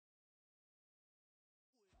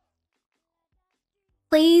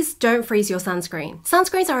Please don't freeze your sunscreen.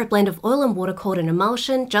 Sunscreens are a blend of oil and water called an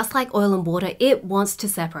emulsion. Just like oil and water, it wants to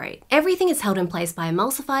separate. Everything is held in place by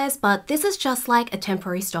emulsifiers, but this is just like a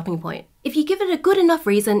temporary stopping point. If you give it a good enough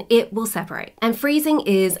reason, it will separate. And freezing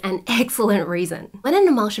is an excellent reason. When an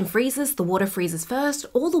emulsion freezes, the water freezes first,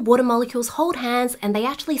 all the water molecules hold hands and they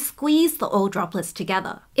actually squeeze the oil droplets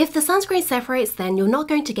together. If the sunscreen separates, then you're not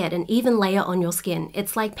going to get an even layer on your skin.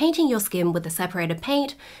 It's like painting your skin with a separated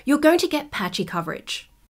paint. You're going to get patchy coverage.